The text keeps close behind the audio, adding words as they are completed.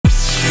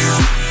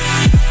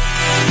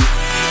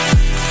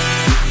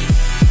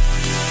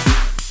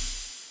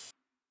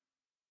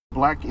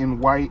Black and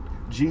White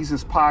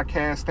Jesus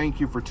podcast. Thank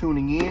you for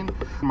tuning in.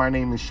 My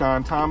name is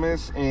Sean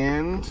Thomas,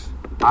 and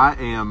I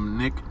am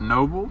Nick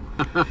Noble.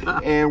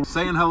 and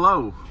saying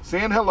hello.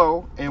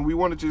 And we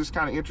wanted to just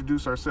kind of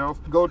introduce ourselves.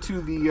 Go to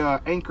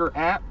the Anchor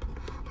app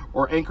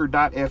or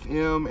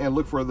anchor.fm and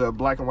look for the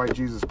Black and White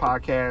Jesus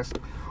podcast.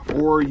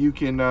 Or you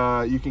can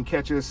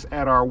catch us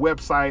at our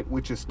website,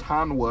 which is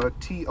Tonwa,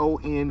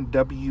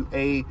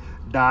 TONWA.org.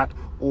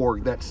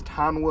 That's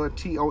Tonwa,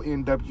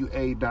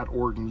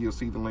 TONWA.org, and you'll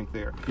see the link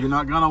there. You're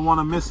not going to want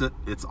to miss it.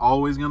 It's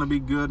always going to be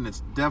good, and it's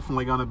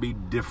definitely going to be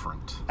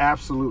different.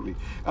 Absolutely.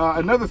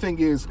 Another thing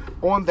is,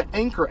 on the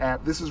Anchor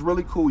app, this is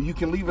really cool. You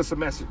can leave us a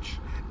message.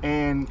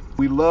 And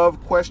we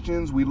love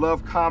questions, we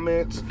love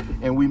comments,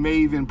 and we may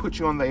even put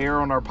you on the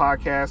air on our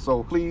podcast.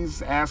 So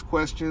please ask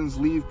questions,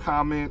 leave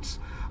comments.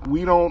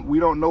 We don't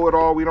know it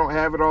all, we don't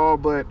have it all,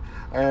 but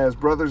as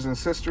brothers and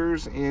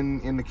sisters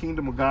in the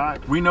kingdom of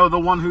God, we know the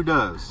one who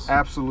does.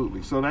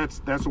 Absolutely. So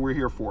that's what we're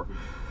here for.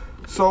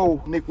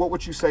 So Nick, what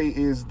would you say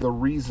is the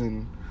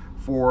reason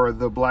for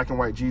the Black and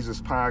White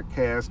Jesus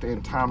podcast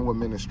and Tonwa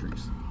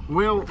Ministries?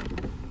 Well,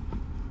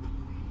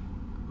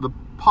 the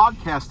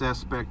podcast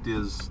aspect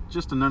is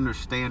just an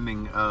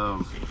understanding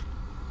of,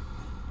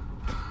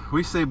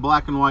 we say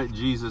Black and White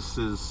Jesus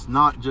is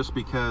not just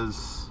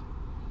because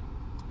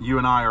you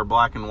and I are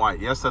black and white.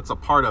 Yes, that's a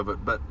part of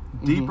it, but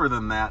deeper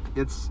than that,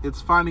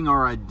 it's finding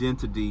our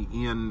identity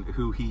in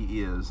who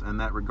he is, and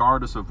that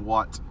regardless of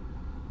what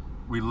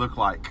we look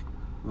like,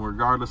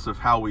 regardless of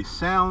how we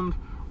sound,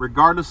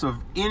 regardless of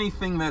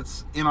anything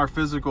that's in our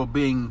physical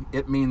being,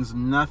 it means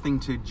nothing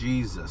to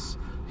Jesus.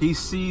 He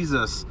sees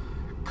us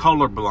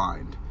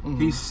colorblind.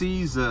 He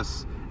sees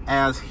us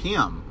as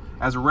him,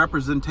 as a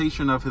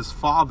representation of his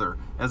Father,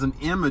 as an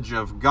image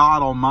of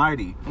God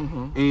Almighty.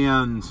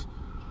 And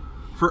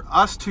for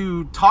us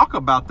to talk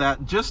about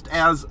that just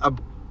as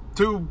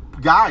two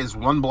guys,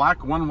 one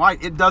black, one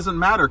white, it doesn't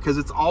matter because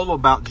it's all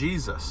about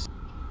Jesus.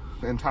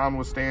 And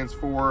Tonwa stands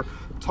for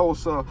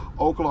Tulsa,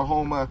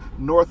 Oklahoma,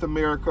 North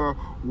America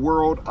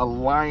World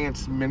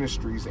Alliance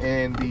Ministries.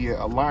 And the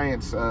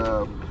alliance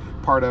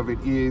part of it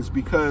is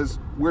because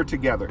we're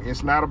together.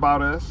 It's not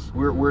about us.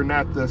 We're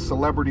not the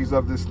celebrities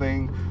of this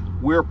thing.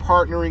 We're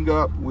partnering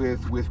up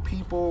with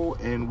people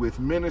and with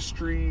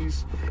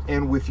ministries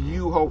and with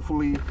you,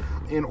 hopefully,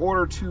 in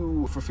order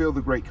to fulfill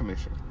the Great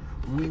Commission.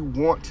 We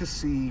want to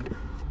see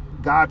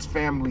God's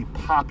family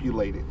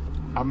populated.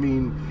 I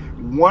mean,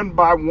 one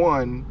by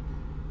one,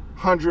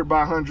 100 by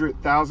 100,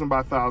 1,000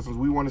 by thousands.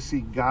 We want to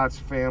see God's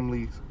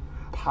family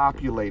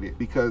populated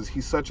because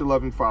he's such a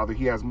loving Father.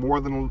 He has more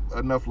than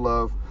enough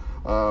love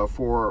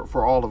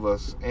for all of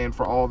us and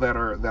for all that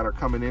are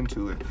coming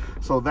into it.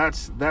 So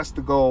that's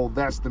the goal,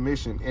 that's the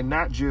mission, and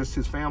not just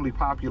his family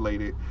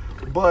populated,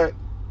 but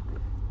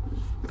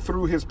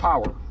through his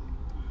power.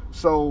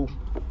 So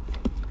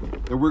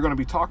we're going to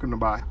be talking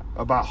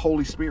about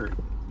Holy Spirit.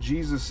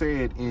 Jesus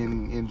said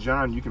in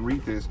John, you can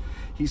read this,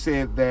 he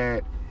said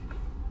that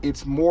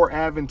it's more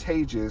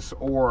advantageous,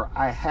 or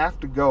I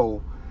have to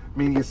go,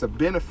 meaning it's a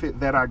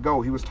benefit that I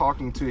go. He was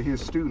talking to his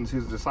students,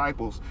 his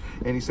disciples,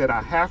 and he said,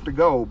 I have to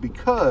go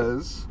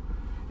because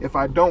if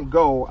I don't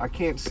go, I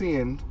can't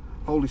send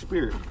Holy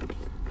Spirit.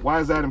 Why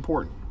is that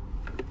important?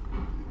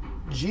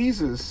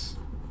 Jesus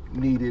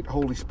needed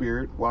Holy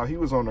Spirit while he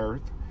was on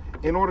earth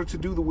in order to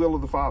do the will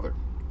of the Father.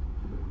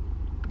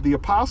 The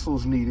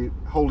apostles needed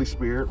Holy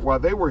Spirit while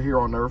they were here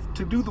on earth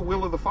to do the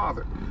will of the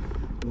Father.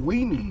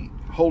 We need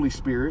Holy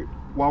Spirit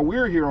while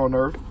we're here on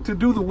earth to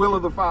do the will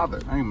of the Father.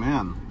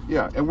 Amen.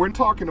 Yeah, and we're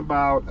talking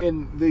about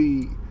in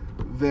the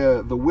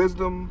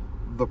wisdom,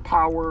 the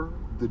power,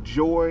 the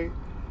joy,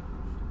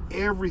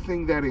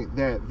 everything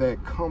that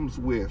comes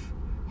with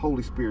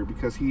Holy Spirit,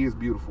 because he is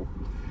beautiful.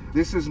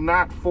 This is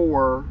not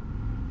for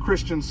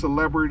Christian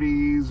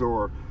celebrities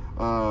or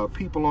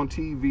people on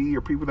TV or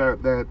people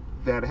that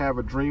have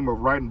a dream of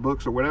writing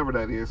books or whatever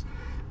that is.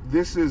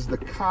 This is the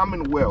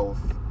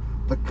commonwealth.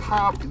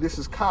 This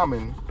is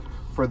common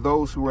for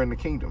those who are in the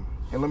kingdom.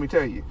 And let me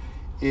tell you,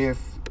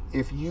 if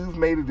you've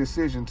made a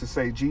decision to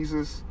say,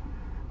 Jesus,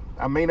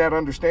 I may not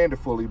understand it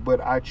fully,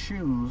 but I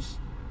choose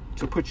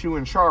to put you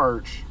in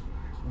charge,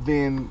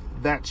 then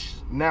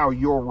that's now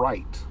your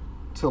right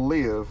to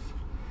live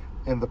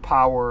in the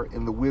power,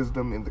 in the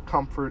wisdom, in the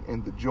comfort,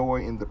 in the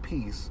joy, in the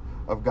peace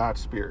of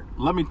God's Spirit.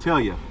 Let me tell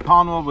you,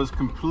 Tonwa was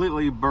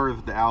completely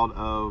birthed out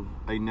of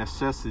a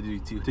necessity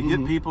to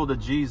get people to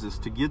Jesus,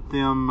 to get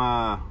them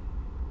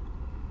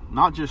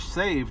not just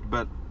saved,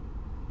 but,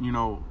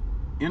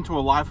 into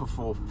a life of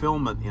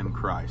fulfillment in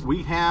Christ.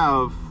 We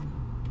have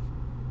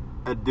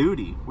a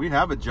duty. We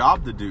have a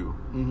job to do.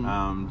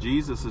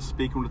 Jesus is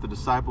speaking with the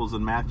disciples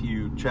in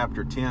Matthew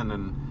chapter 10,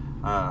 and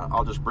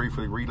I'll just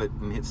briefly read it.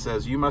 And it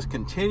says, "You must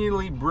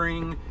continually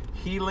bring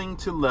healing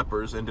to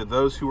lepers and to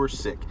those who are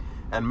sick,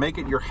 and make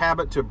it your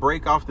habit to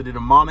break off the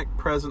demonic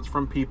presence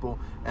from people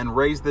and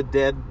raise the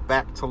dead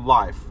back to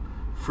life.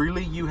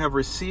 Freely you have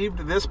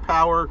received this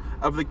power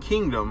of the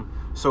kingdom,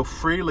 so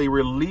freely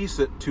release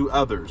it to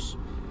others."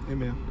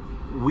 Amen.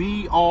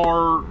 We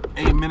are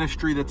a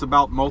ministry that's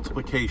about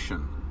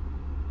multiplication.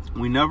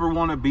 We never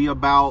want to be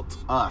about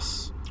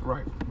us.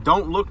 Right.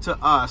 Don't look to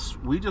us.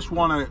 We just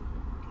want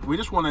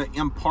to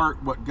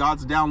impart what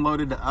God's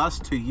downloaded to us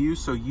to you,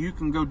 so you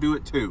can go do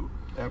it too.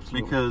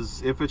 Absolutely.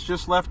 Because if it's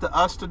just left to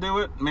us to do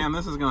it, man,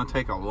 this is going to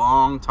take a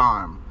long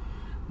time.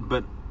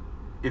 But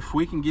if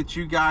we can get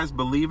you guys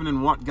believing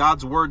in what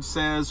God's word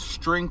says,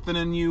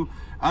 strengthening you,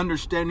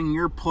 understanding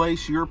your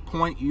place, your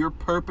point, your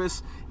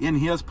purpose in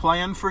his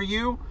plan for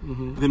you,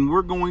 then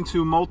we're going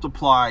to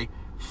multiply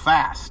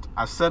fast.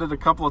 I've said it a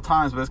couple of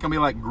times, but it's going to be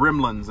like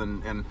gremlins,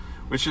 and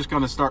it's just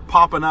going to start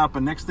popping up,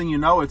 and next thing you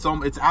know, it's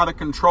out of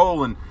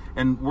control,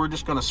 and we're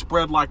just going to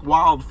spread like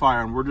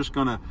wildfire, and we're just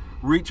going to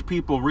reach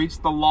people, reach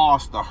the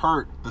lost, the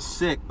hurt, the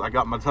sick. I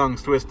got my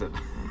tongues twisted.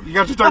 You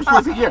got your tongue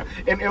twisted, yeah.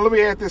 And let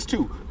me add this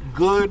too.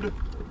 Good,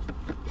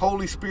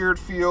 Holy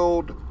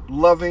Spirit-filled,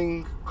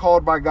 loving,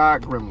 called by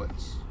God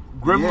gremlins.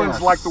 Gremlins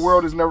Yes. like the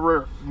world has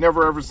never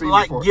ever seen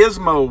Like before.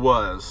 Gizmo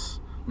was.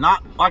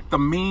 Not like the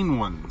mean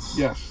ones.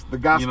 Yes, the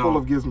gospel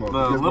of Gizmo.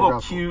 The Gizmo little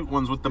gospel. cute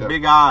ones with the Yeah.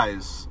 big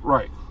eyes.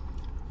 Right.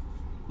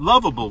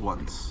 Lovable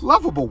ones.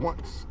 Lovable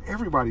ones.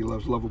 Everybody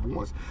loves lovable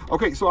ones.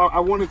 Okay, so I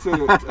wanted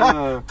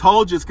to...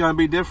 Told you it's going to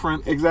be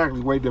different.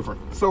 exactly, way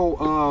different.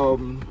 So,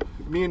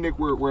 me and Nick,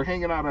 we're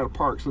hanging out at a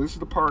park. So this is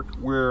the park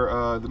where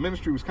the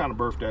ministry was kind of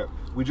birthed at.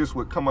 We just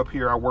would come up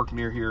here. I work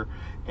near here.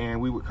 And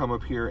we would come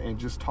up here and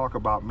just talk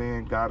about,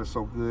 man, God is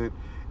so good.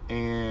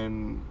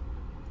 And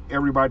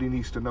everybody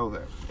needs to know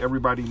that.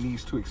 Everybody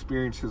needs to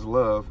experience his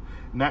love,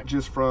 not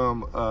just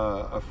from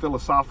a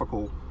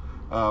philosophical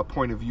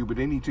point of view, but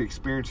they need to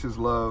experience his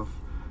love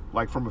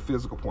like from a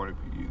physical point of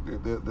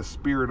view, the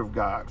spirit of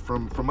God,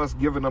 from us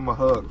giving them a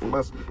hug, from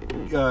us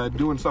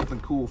doing something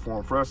cool for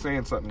them, for us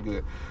saying something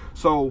good.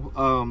 So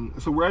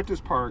we're at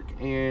this park,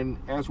 and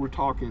as we're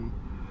talking,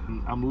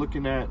 I'm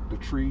looking at the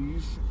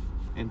trees,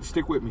 and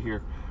stick with me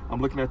here.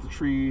 I'm looking at the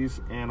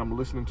trees, and I'm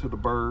listening to the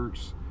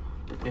birds,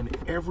 and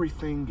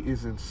everything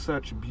is in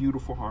such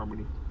beautiful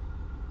harmony.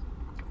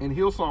 And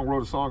Hillsong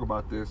wrote a song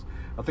about this.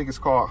 I think it's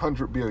called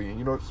 100 Billion.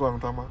 You know what song I'm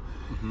talking about?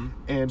 Mm-hmm.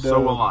 And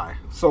So will I.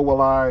 So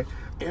will I.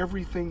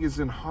 Everything is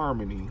in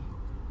harmony.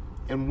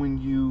 And when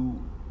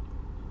you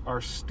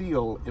are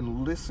still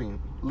and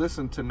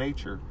listen to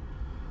nature,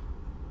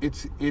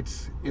 it's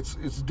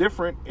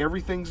different.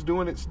 Everything's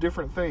doing its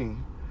different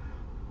thing,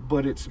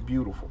 but it's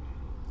beautiful.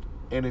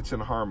 And it's in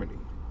harmony.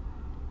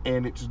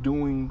 And it's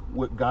doing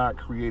what God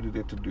created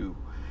it to do.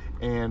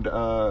 And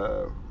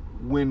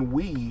when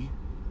we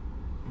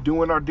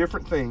doing our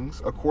different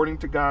things according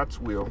to God's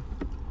will,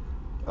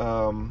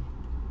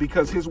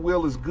 because his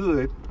will is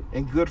good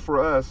and good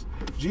for us.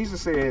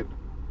 Jesus said,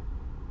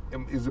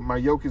 my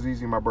yoke is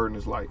easy and my burden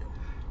is light.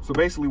 So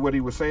basically what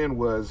he was saying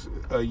was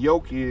a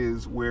yoke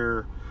is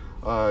where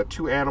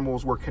two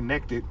animals were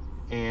connected,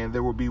 and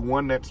there would be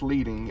one that's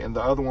leading and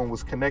the other one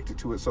was connected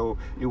to it, so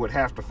it would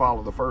have to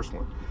follow the first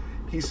one.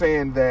 He's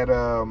saying that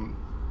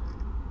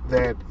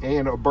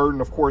and a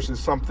burden, of course, is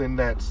something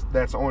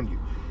that's on you.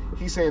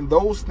 He's saying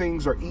those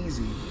things are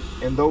easy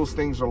and those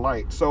things are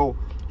light. So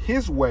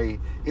his way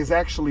is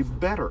actually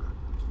better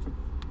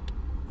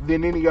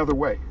than any other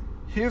way.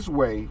 His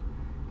way,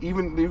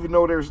 even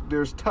though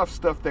there's tough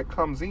stuff that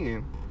comes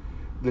in,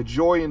 the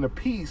joy and the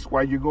peace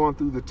while you're going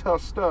through the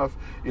tough stuff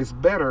is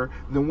better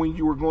than when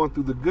you were going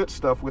through the good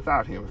stuff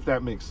without him, if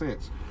that makes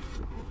sense.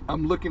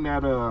 I'm looking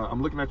at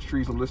the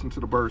trees, I'm listening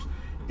to the birds.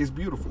 It's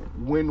beautiful.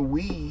 When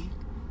we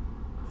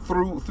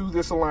through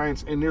this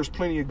alliance, and there's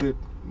plenty of good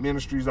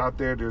ministries out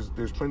there,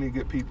 there's plenty of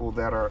good people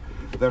that are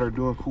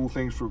doing cool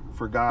things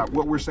for God.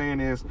 What we're saying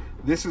is,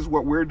 this is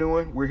what we're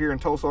doing. We're here in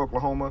Tulsa,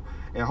 Oklahoma,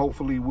 and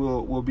hopefully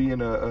we'll be in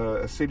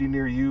a city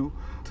near you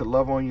to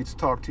love on you, to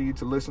talk to you,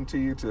 to listen to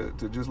you,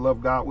 to just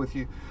love God with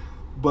you.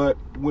 But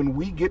when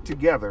we get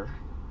together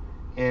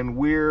and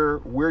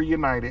we're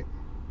united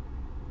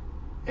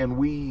and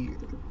we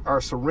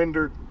are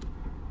surrendered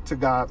to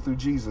God through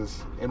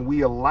Jesus, and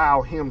we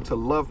allow him to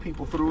love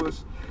people through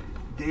us,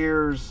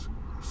 there's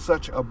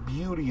such a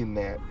beauty in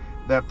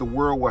that the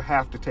world will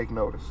have to take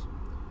notice.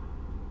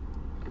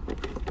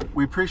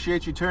 We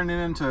appreciate you turning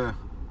into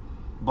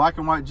Black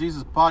and White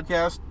Jesus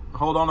podcast.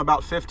 Hold on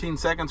about 15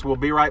 seconds. We'll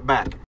be right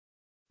back.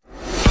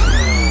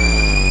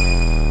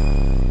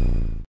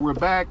 We're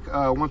back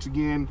once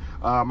again.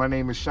 My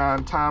name is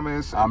Sean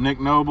Thomas. I'm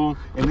Nick Noble.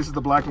 And this is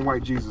the Black and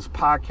White Jesus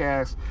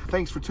podcast.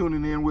 Thanks for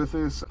tuning in with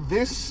us.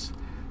 This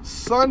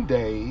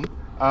Sunday,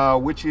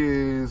 which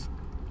is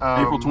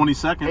April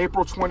 22nd.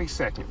 April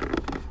 22nd.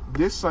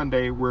 This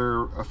Sunday,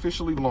 we're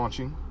officially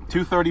launching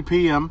 2:30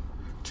 p.m.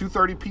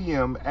 2:30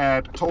 p.m.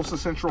 at Tulsa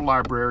Central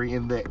Library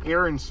in the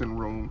Aronson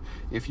Room.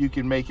 If you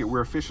can make it,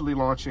 we're officially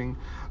launching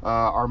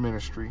our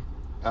ministry.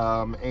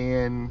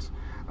 And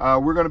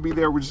we're going to be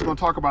there. We're just going to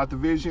talk about the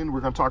vision.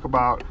 We're going to talk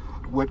about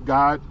what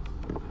God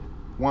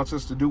wants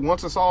us to do,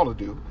 wants us all to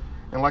do.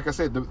 And like I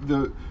said,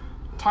 the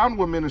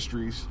Townwood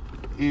Ministries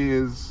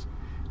is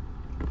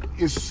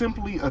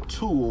simply a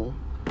tool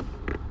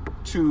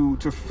to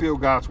fulfill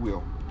God's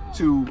will,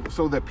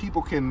 so that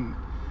people can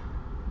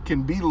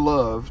be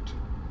loved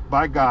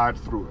by God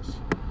through us.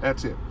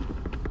 That's it.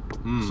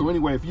 So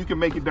anyway, if you can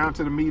make it down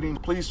to the meeting,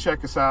 please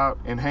check us out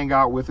and hang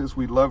out with us.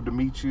 We'd love to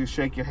meet you,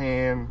 shake your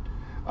hand,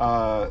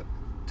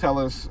 tell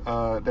us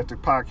that the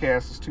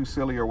podcast is too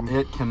silly. Or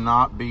It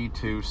cannot be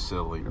too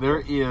silly.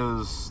 There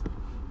is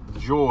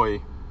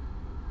joy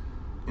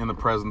in the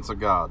presence of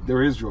God.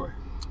 There is joy.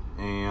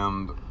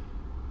 And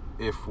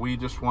if we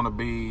just want to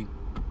be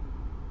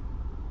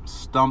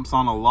stumps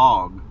on a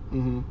log,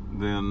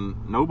 then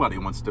nobody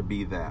wants to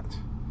be that.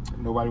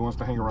 Nobody wants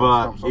to hang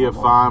around. But if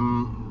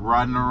I'm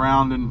riding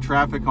around in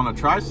traffic on a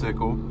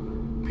tricycle,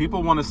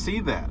 people want to see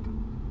that.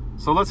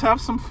 So let's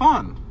have some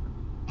fun.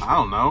 I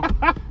don't know.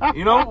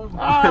 You know?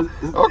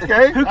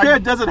 Okay. Who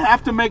cares? Does it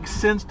have to make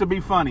sense to be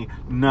funny?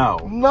 No.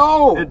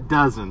 No. It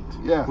doesn't.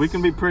 Yes. We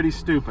can be pretty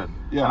stupid.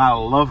 Yeah. And I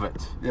love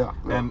it. Yeah.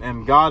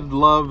 And God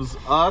loves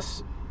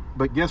us,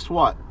 but guess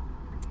what?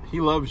 He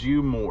loves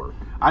you more.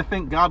 I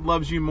think God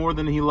loves you more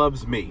than he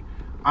loves me.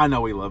 I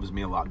know he loves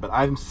me a lot, but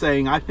I'm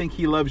saying I think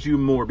he loves you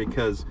more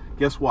because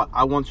guess what?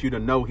 I want you to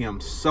know him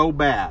so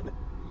bad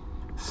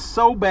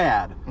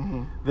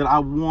that I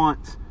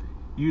want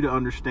you to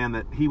understand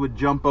that he would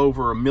jump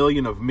over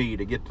 1,000,000 of me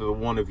to get to the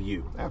one of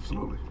you.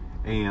 Absolutely.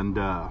 And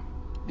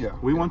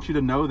we want you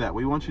to know that.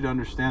 We want you to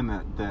understand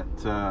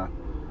that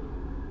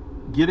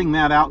getting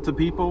that out to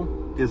people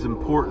is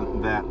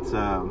important. That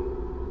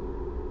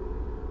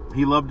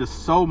he loved us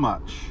so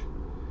much.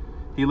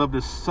 He loved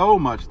us so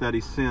much that he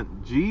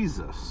sent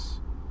Jesus.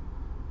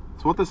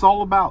 That's what this is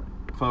all about,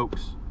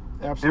 folks.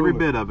 Absolutely. Every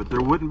bit of it. There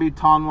wouldn't be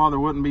Tonwa. There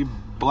wouldn't be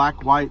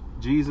black, white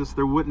Jesus.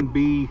 There wouldn't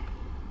be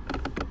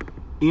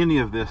any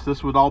of this.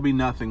 This would all be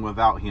nothing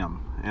without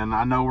him. And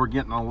I know we're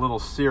getting a little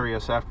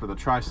serious after the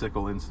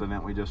tricycle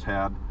incident we just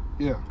had.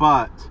 Yeah.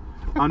 But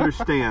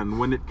understand,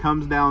 when it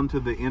comes down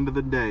to the end of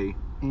the day,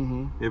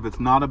 if it's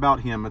not about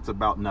him, it's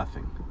about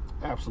nothing.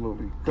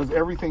 Absolutely. Because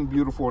everything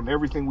beautiful and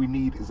everything we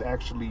need is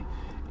actually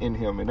in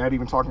him. And not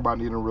even talking about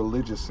it in a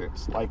religious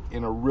sense, like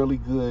in a really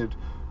good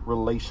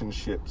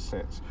relationship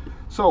sense.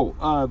 So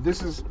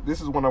this is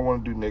what I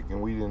want to do, Nick, and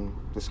we didn't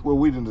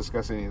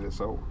discuss any of this.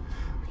 So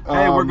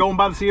hey, we're going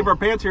by the seat of our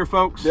pants here,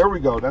 folks. There we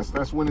go.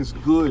 That's when it's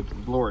good,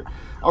 glory.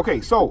 Okay,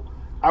 so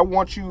I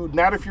want you,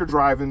 not if you're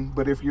driving,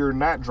 but if you're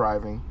not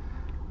driving,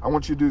 I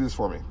want you to do this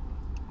for me.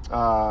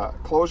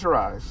 Close your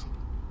eyes,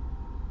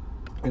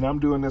 and I'm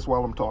doing this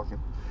while I'm talking.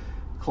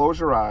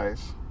 Close your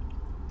eyes.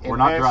 We're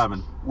not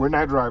driving. We're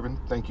not driving.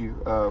 Thank you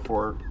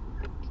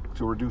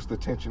to reduce the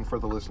tension for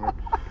the listener.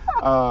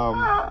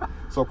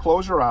 So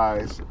close your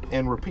eyes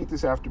and repeat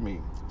this after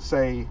me.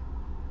 Say,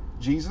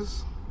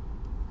 Jesus,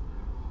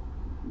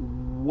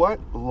 what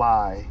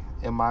lie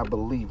am I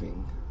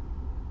believing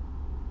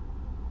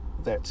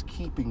that's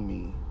keeping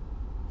me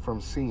from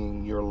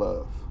seeing your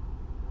love?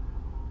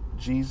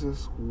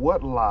 Jesus,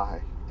 what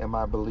lie am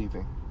I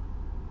believing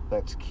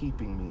that's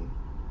keeping me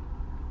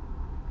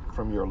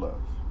from your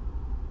love?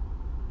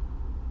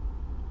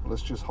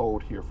 Let's just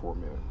hold here for a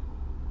minute.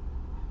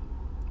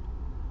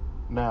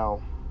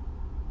 Now,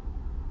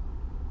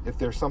 if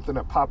there's something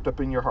that popped up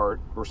in your heart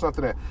or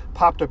something that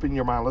popped up in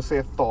your mind, let's say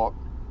a thought,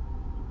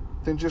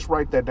 then just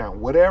write that down.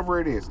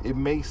 Whatever it is, it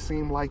may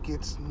seem like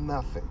it's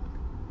nothing.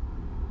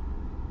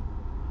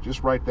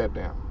 Just write that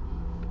down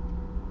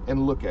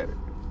and look at it.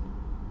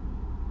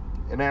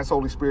 And ask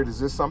Holy Spirit, is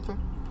this something?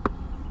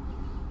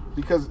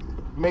 Because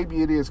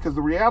maybe it is. Because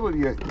the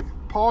reality,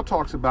 Paul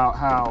talks about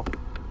how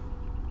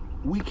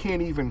we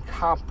can't even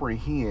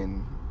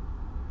comprehend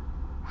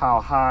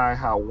how high,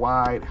 how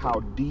wide, how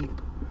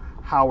deep,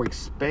 how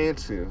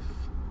expansive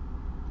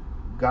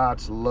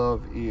God's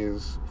love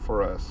is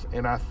for us.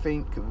 And I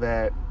think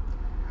that,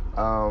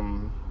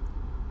 and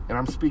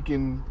I'm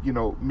speaking,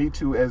 me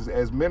too,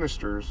 as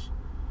ministers,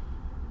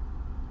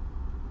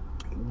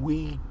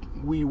 we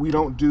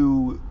don't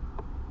do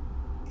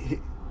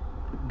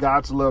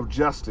God's love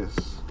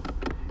justice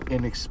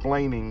in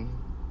explaining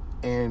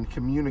and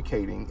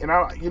communicating. And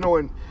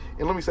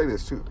and let me say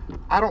this too.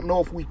 I don't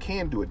know if we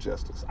can do it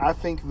justice. I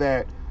think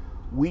that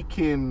we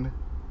can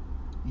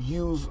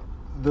use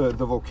the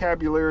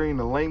vocabulary and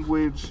the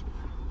language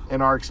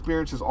and our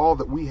experiences, all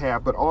that we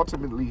have, but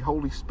ultimately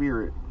Holy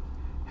Spirit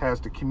has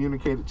to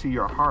communicate it to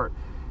your heart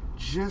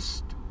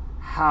just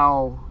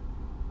how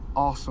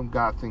awesome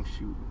God thinks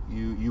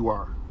you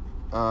are.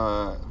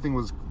 I think it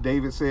was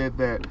David said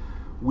that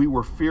we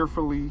were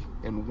fearfully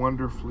and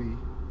wonderfully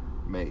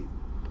made.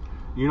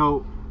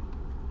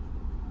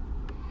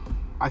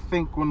 I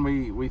think when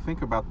we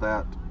think about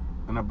that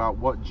and about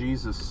what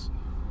Jesus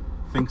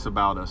thinks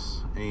about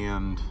us,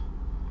 and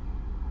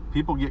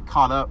people get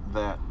caught up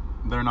that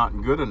they're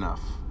not good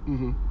enough,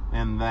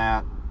 and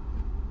that,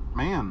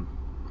 man,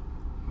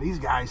 these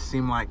guys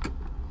seem like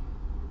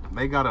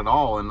they got it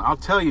all. And I'll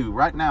tell you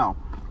right now,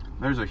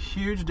 there's a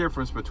huge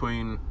difference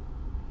between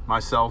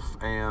myself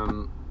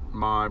and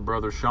my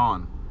brother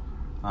Sean.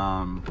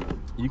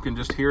 You can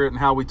just hear it in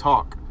how we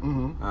talk,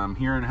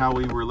 hearing how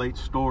we relate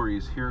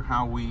stories, hear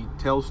how we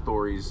tell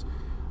stories.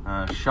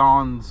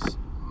 Sean's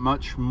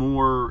much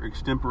more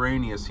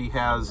extemporaneous. He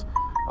has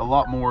a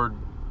lot more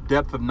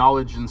depth of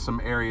knowledge in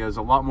some areas,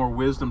 a lot more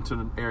wisdom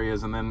to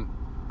areas, and then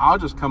I'll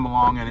just come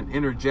along and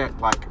interject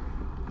like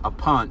a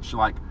punch,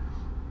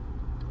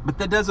 but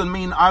that doesn't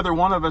mean either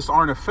one of us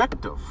aren't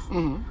effective.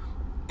 Mm-hmm.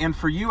 And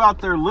for you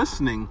out there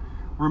listening,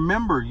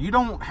 remember, you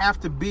don't have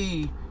to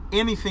be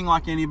anything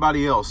like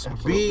anybody else.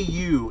 Absolutely. Be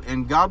you,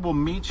 and God will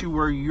meet you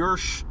where your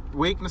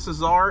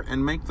weaknesses are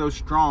and make those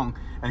strong,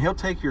 and he'll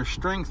take your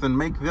strength and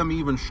make them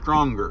even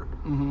stronger.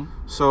 Mm-hmm.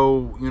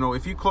 So,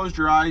 if you closed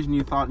your eyes and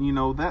you thought,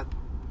 that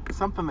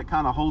something that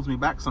kind of holds me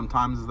back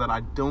sometimes is that I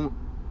don't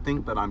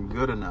think that I'm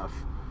good enough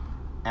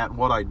at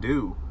what I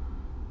do,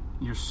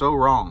 you're so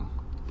wrong.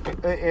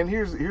 And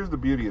here's the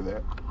beauty of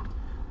that.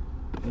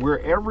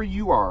 Wherever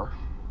you are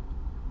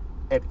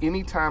at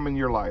any time in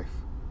your life,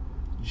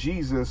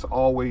 Jesus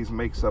always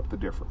makes up the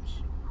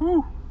difference.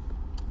 Whew.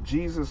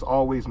 Jesus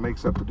always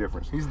makes up the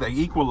difference. He's the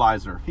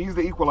equalizer. He's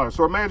the equalizer.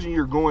 So imagine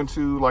you're going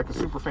to like a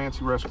super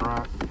fancy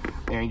restaurant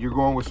and you're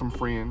going with some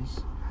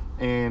friends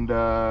and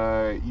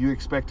you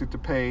expected to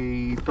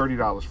pay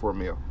 $30 for a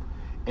meal.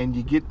 And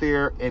you get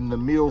there and the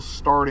meal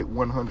start at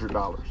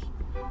 $100.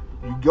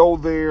 You go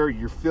there,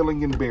 you're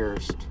feeling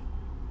embarrassed.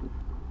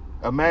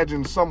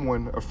 Imagine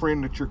someone, a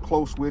friend that you're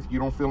close with, you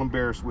don't feel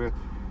embarrassed with,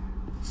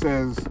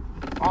 says,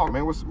 "Oh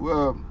man,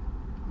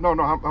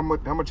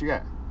 how much you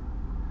got?"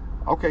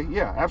 Okay,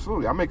 yeah,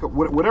 absolutely. I make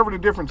whatever the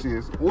difference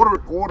is.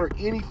 Order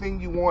anything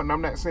you want, and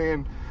I'm not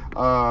saying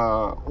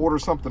order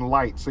something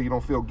light so you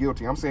don't feel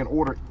guilty. I'm saying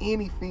order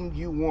anything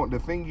you want, the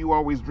thing you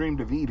always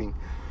dreamed of eating.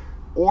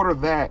 Order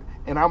that,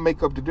 and I'll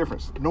make up the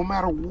difference, no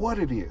matter what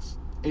it is.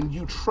 And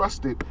you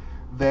trusted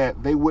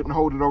that they wouldn't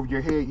hold it over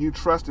your head. You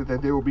trusted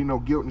that there will be no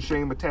guilt and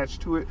shame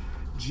attached to it.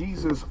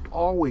 Jesus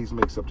always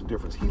makes up the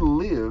difference. He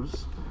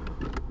lives.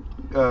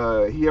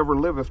 He ever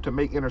liveth to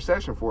make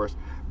intercession for us.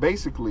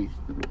 Basically,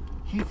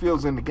 he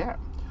fills in the gap.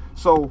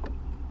 So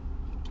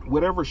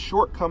whatever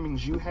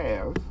shortcomings you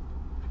have,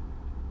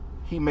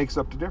 he makes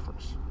up the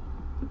difference.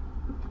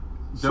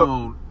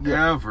 Don't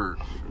ever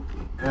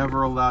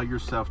allow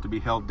yourself to be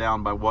held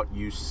down by what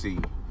you see.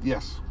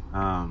 Yes.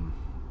 I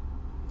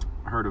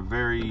heard a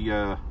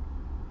very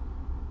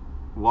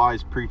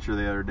wise preacher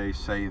the other day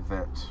say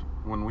that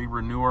when we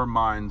renew our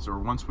minds, or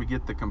once we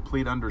get the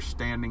complete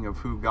understanding of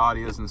who God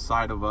is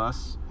inside of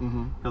us,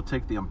 Mm-hmm. he'll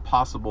take the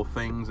impossible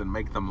things and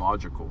make them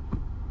logical.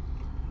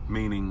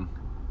 Meaning,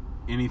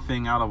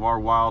 anything out of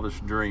our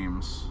wildest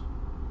dreams,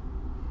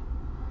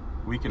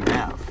 we can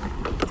have.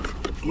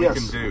 We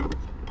Yes. can do.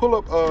 Pull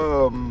up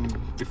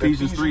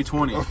Ephesians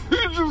 3:20.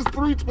 Ephesians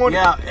 3:20.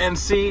 Yeah, and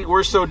see,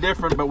 we're so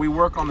different, but we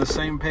work on the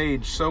same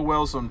page so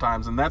well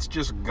sometimes, and that's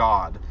just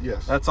God.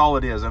 Yes. That's all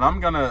it is. And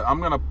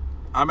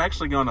I'm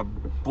actually gonna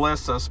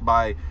bless us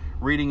by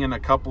reading in a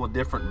couple of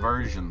different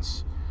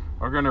versions.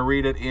 We're gonna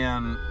read it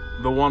in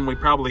the one we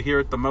probably hear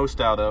it the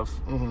most out of,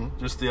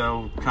 just the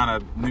old kind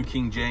of New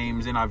King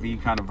James,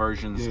 NIV kind of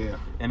versions. Yeah.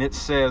 And it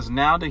says,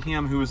 "Now to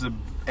him who is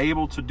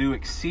able to do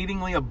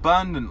exceedingly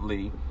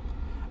abundantly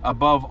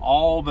above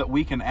all that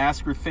we can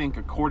ask or think,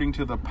 according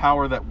to the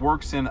power that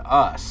works in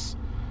us."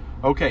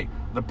 Okay,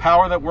 the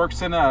power that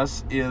works in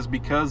us is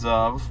because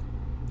of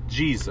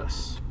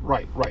Jesus.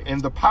 Right.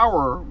 And the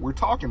power we're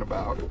talking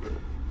about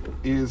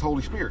is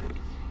Holy Spirit.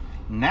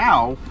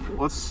 Now,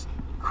 let's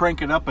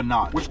crank it up a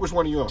notch. Which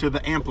one are you on? To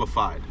the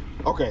Amplified.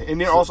 Okay, and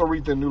then also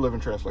read the New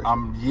Living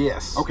Translation.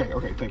 Yes. Okay,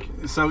 thank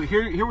you. So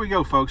here we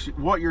go, folks.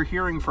 What you're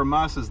hearing from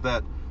us is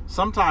that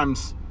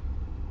sometimes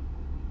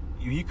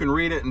you can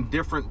read it in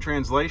different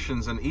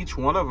translations, and each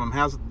one of them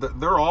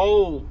they're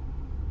all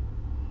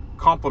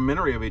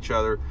complementary of each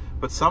other,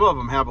 but some of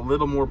them have a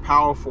little more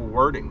powerful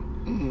wording.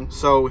 Mm-hmm.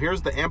 So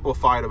here's the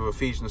Amplified of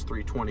Ephesians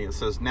 3:20. It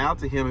says, "Now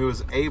to him who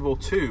is able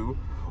to,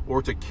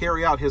 or to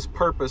carry out his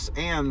purpose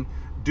and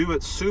do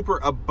it super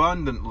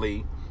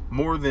abundantly,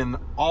 more than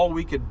all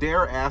we could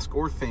dare ask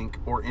or think,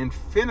 or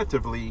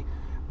infinitively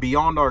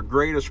beyond our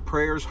greatest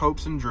prayers,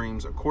 hopes, and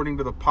dreams, according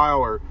to the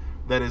power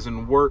that is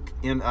in work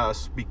in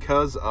us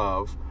because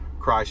of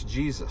Christ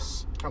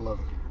Jesus." I love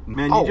it.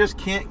 Man, you just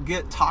can't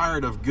get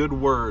tired of good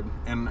word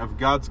and of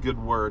God's good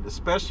word,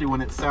 especially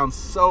when it sounds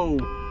so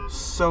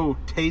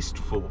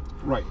tasteful,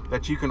 Right.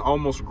 that you can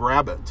almost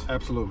grab it.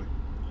 Absolutely.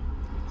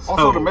 So,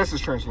 Also the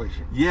Message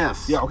translation.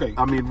 Yes. Yeah, okay.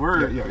 I mean,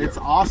 it's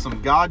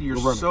awesome. God, you're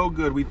so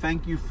good. We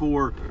thank you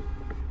for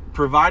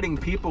providing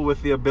people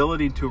with the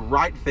ability to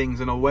write things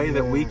in a way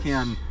that we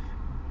can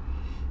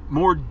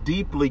more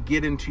deeply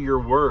get into your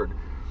word.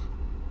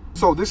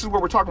 So this is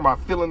what we're talking about,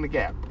 filling the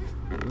gap.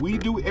 We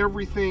do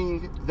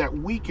everything that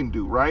we can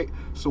do, right?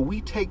 So we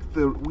take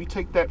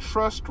that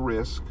trust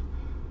risk,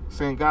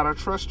 saying, "God, I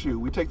trust you."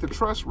 We take the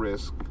trust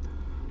risk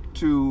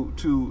to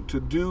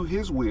do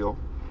his will,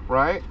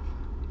 right?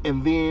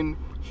 And then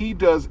he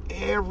does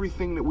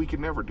everything that we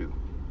can never do.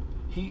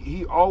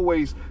 He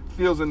always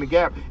fills in the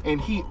gap, and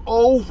he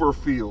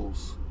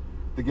overfills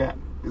the gap.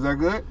 Is that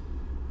good?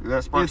 Is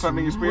that spark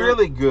something in your spirit?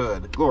 Really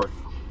good. Glory.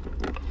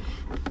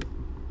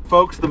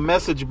 Folks, the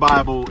Message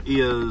Bible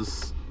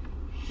is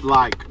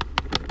like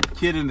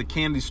kid in the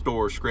candy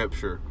store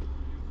scripture,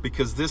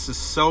 because this is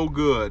so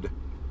good.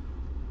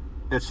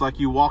 It's like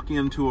you walk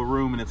into a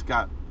room and it's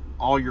got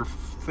all your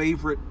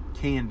favorite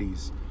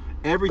candies,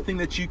 everything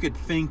that you could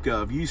think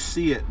of. You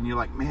see it and you're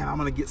like, man, I'm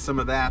going to get some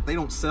of that. They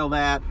don't sell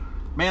that.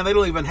 Man, they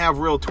don't even have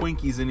real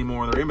Twinkies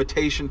anymore. They're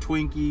imitation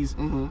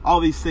Twinkies,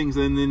 all these things.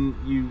 And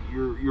then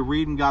you're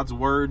reading God's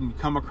word and you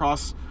come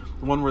across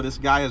the one where this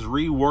guy has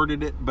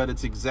reworded it, but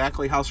it's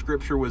exactly how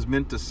Scripture was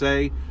meant to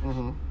say.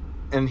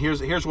 And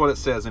here's what it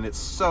says, and it's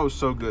so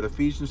good.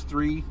 Ephesians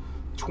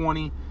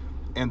 3:20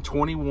 and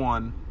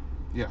 21.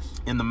 Yes.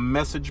 In the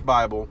Message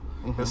Bible,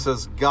 it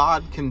says,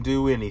 God can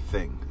do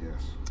anything.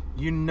 Yes.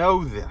 You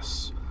know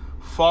this,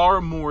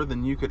 far more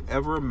than you could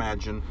ever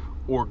imagine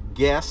or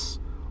guess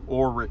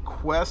or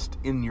request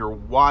in your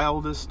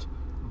wildest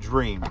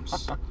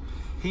dreams.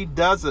 He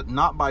does it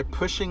not by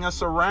pushing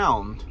us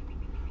around,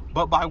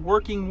 but by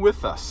working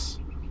with us,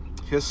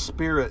 His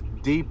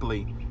Spirit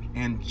deeply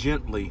and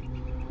gently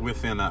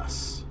within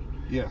us.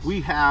 Yes. We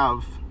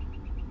have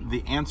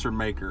the answer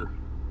maker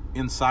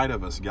inside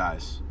of us,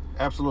 guys.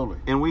 Absolutely.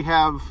 And we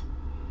have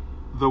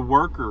the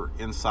worker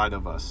inside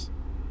of us.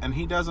 And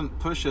He doesn't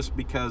push us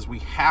because we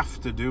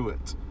have to do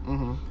it.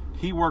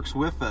 He works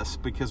with us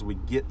because we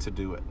get to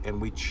do it and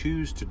we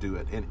choose to do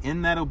it. And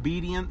in that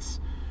obedience,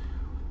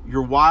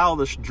 your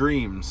wildest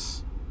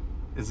dreams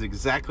is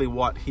exactly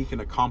what He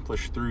can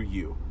accomplish through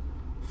you,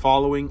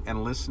 following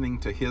and listening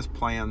to His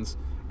plans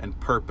and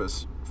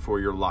purpose for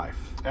your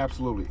life.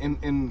 Absolutely.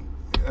 And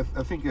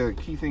I think a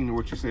key thing to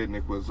what you said,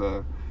 Nick, was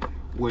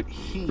what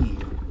He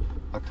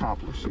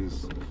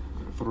accomplishes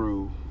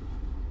through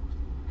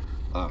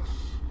us.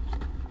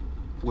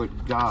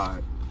 What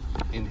God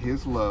in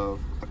His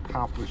love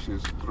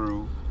accomplishes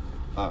through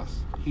us.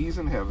 He's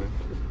in heaven,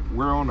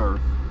 we're on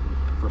earth.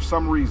 For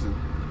some reason,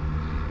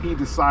 He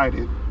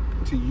decided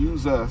to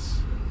use us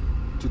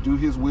to do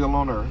His will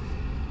on earth.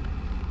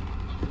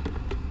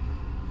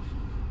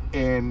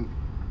 And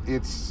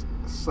it's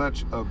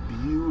such a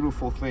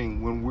beautiful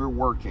thing when we're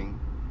working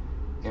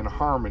in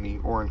harmony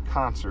or in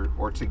concert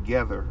or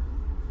together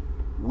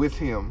with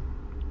Him,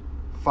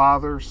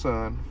 Father,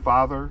 Son,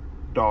 Father,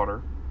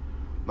 daughter.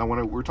 Now,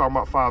 when we're talking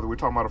about Father, we're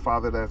talking about a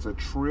Father that's a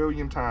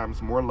trillion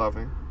times more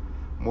loving,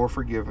 more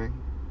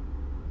forgiving,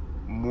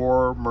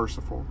 more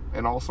merciful,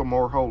 and also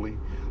more holy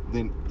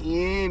than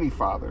any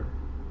Father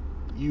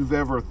you've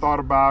ever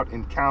thought about,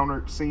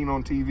 encountered, seen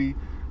on TV,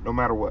 no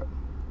matter what.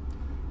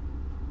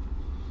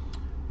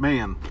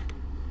 Man,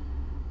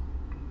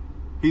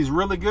 He's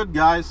really good,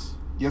 guys.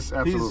 Yes,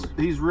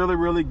 absolutely. He's really,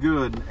 really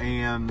good.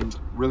 And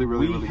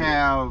really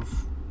have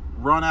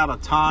run out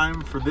of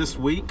time for this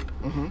week.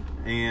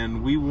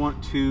 And we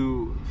want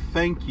to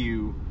thank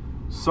you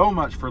so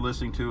much for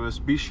listening to us.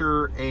 Be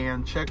sure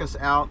and check us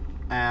out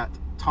at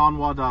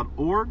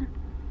tonwa.org.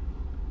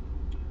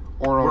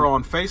 We're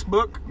on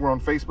Facebook. We're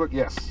on Facebook,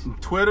 yes.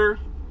 Twitter,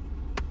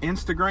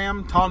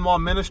 Instagram, Tonwa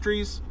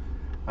Ministries.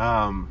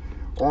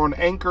 Or on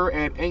Anchor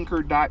at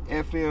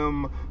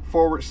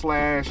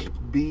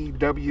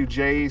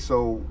anchor.fm/BWJ.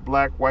 So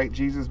Black, White,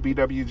 Jesus,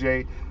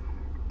 BWJ.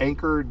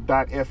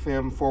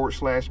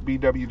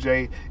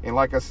 Anchor.fm/BWJ. And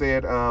like I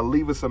said,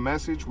 leave us a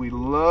message. We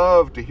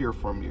love to hear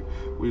from you.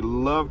 We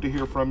love to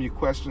hear from you.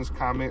 Questions,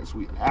 comments.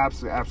 We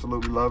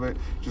absolutely love it.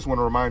 Just want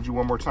to remind you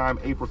one more time,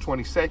 April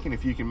 22nd,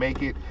 if you can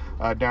make it,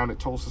 down at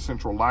Tulsa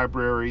Central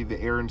Library, the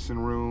Aronson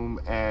Room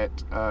at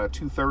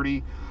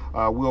 2:30.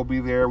 We'll be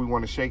there. We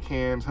want to shake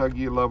hands, hug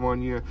you, love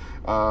on you,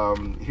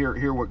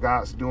 hear what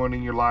God's doing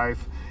in your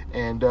life.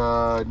 And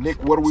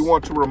Nick, what do we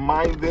want to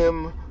remind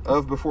them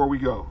of before we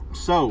go?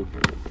 So,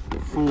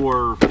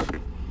 for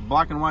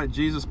Black and White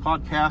Jesus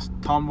Podcast,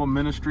 Tonwa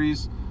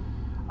Ministries,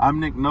 I'm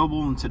Nick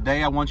Noble, and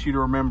today I want you to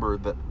remember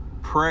that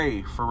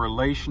pray for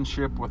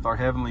relationship with our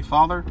Heavenly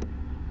Father,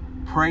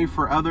 pray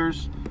for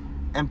others,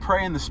 and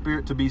pray in the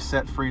Spirit to be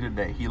set free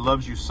today. He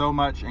loves you so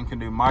much and can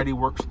do mighty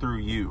works through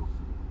you.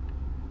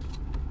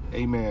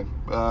 Amen.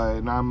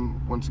 And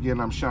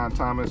I'm Sean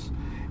Thomas.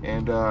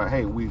 And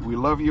hey, we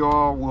love you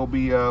all. We'll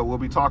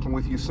be talking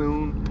with you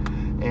soon.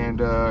 And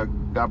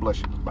God bless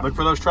you. Bye. Look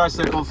for those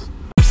tricycles.